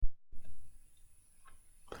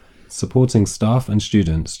supporting staff and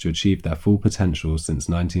students to achieve their full potential since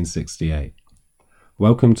 1968.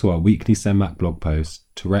 Welcome to our weekly SENMAC blog post,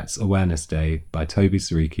 Tourettes Awareness Day by Toby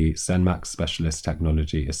Sariki, SENMAC Specialist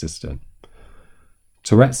Technology Assistant.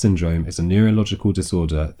 Tourette's syndrome is a neurological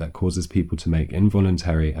disorder that causes people to make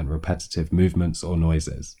involuntary and repetitive movements or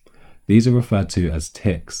noises. These are referred to as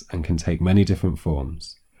tics and can take many different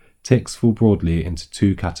forms. Tics fall broadly into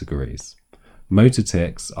two categories. Motor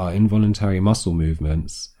tics are involuntary muscle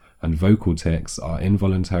movements, and vocal tics are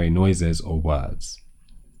involuntary noises or words.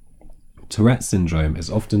 Tourette's syndrome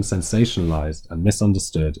is often sensationalized and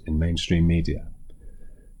misunderstood in mainstream media.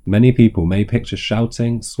 Many people may picture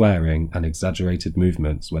shouting, swearing, and exaggerated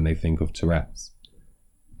movements when they think of Tourette's.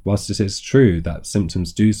 Whilst it is true that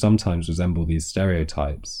symptoms do sometimes resemble these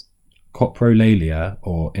stereotypes, coprolalia,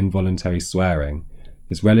 or involuntary swearing,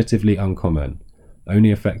 is relatively uncommon,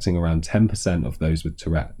 only affecting around 10% of those with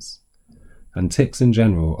Tourette's. And tics in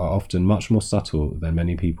general are often much more subtle than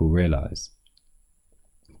many people realize.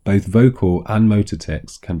 Both vocal and motor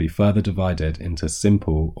tics can be further divided into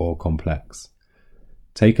simple or complex.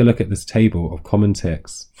 Take a look at this table of common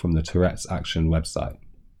tics from the Tourette's Action website.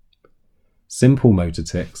 Simple motor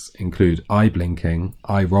tics include eye blinking,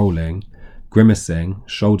 eye rolling, grimacing,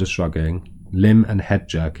 shoulder shrugging, limb and head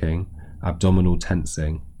jerking, abdominal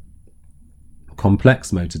tensing.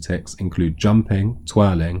 Complex motor tics include jumping,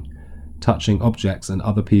 twirling, touching objects and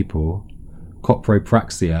other people,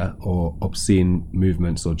 copropraxia or obscene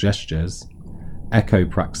movements or gestures,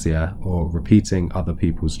 echopraxia or repeating other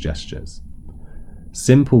people's gestures.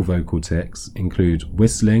 Simple vocal tics include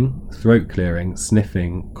whistling, throat clearing,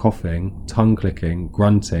 sniffing, coughing, tongue clicking,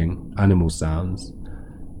 grunting, animal sounds.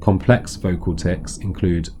 Complex vocal tics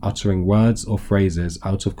include uttering words or phrases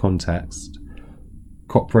out of context,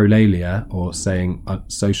 coprolalia or saying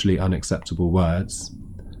socially unacceptable words,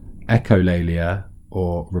 echolalia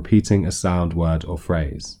or repeating a sound, word or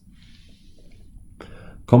phrase.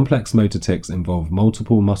 Complex motor tics involve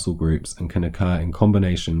multiple muscle groups and can occur in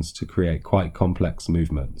combinations to create quite complex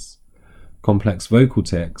movements. Complex vocal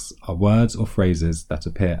tics are words or phrases that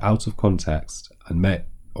appear out of context and may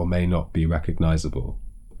or may not be recognizable.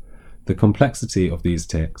 The complexity of these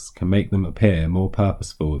tics can make them appear more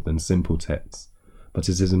purposeful than simple tics, but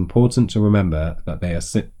it is important to remember that they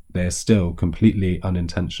are still completely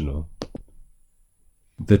unintentional.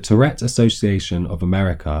 The Tourette's Association of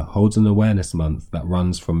America holds an awareness month that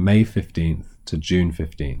runs from May 15th to June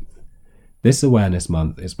 15th. This awareness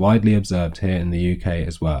month is widely observed here in the UK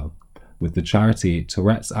as well, with the charity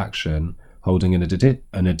Tourette's Action holding an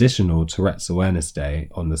additional Tourette's Awareness Day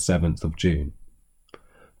on the 7th of June.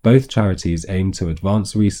 Both charities aim to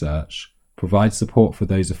advance research, provide support for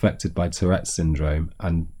those affected by Tourette's syndrome,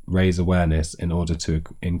 and raise awareness in order to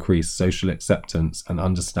increase social acceptance and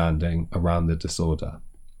understanding around the disorder.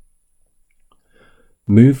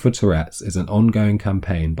 Move for Tourette's is an ongoing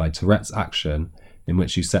campaign by Tourette's Action in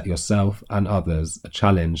which you set yourself and others a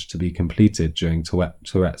challenge to be completed during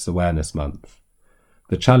Tourette's Awareness Month.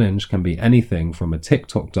 The challenge can be anything from a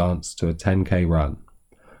TikTok dance to a 10k run.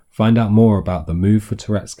 Find out more about the Move for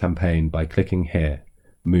Tourette's campaign by clicking here,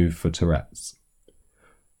 Move for Tourette's.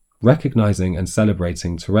 Recognizing and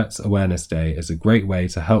celebrating Tourette's Awareness Day is a great way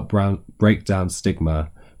to help break down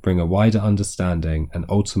stigma, bring a wider understanding, and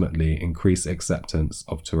ultimately increase acceptance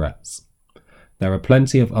of Tourette's. There are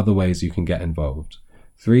plenty of other ways you can get involved.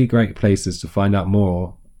 3 great places to find out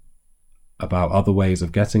more about other ways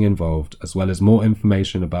of getting involved, as well as more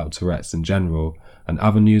information about Tourette's in general and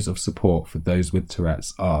avenues of support for those with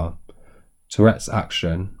Tourette's are Tourette's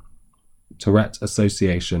Action, Tourette's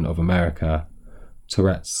Association of America,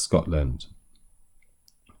 Tourette's Scotland.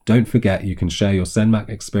 Don't forget you can share your SENMAC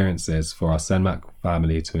experiences for our SENMAC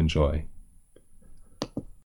family to enjoy.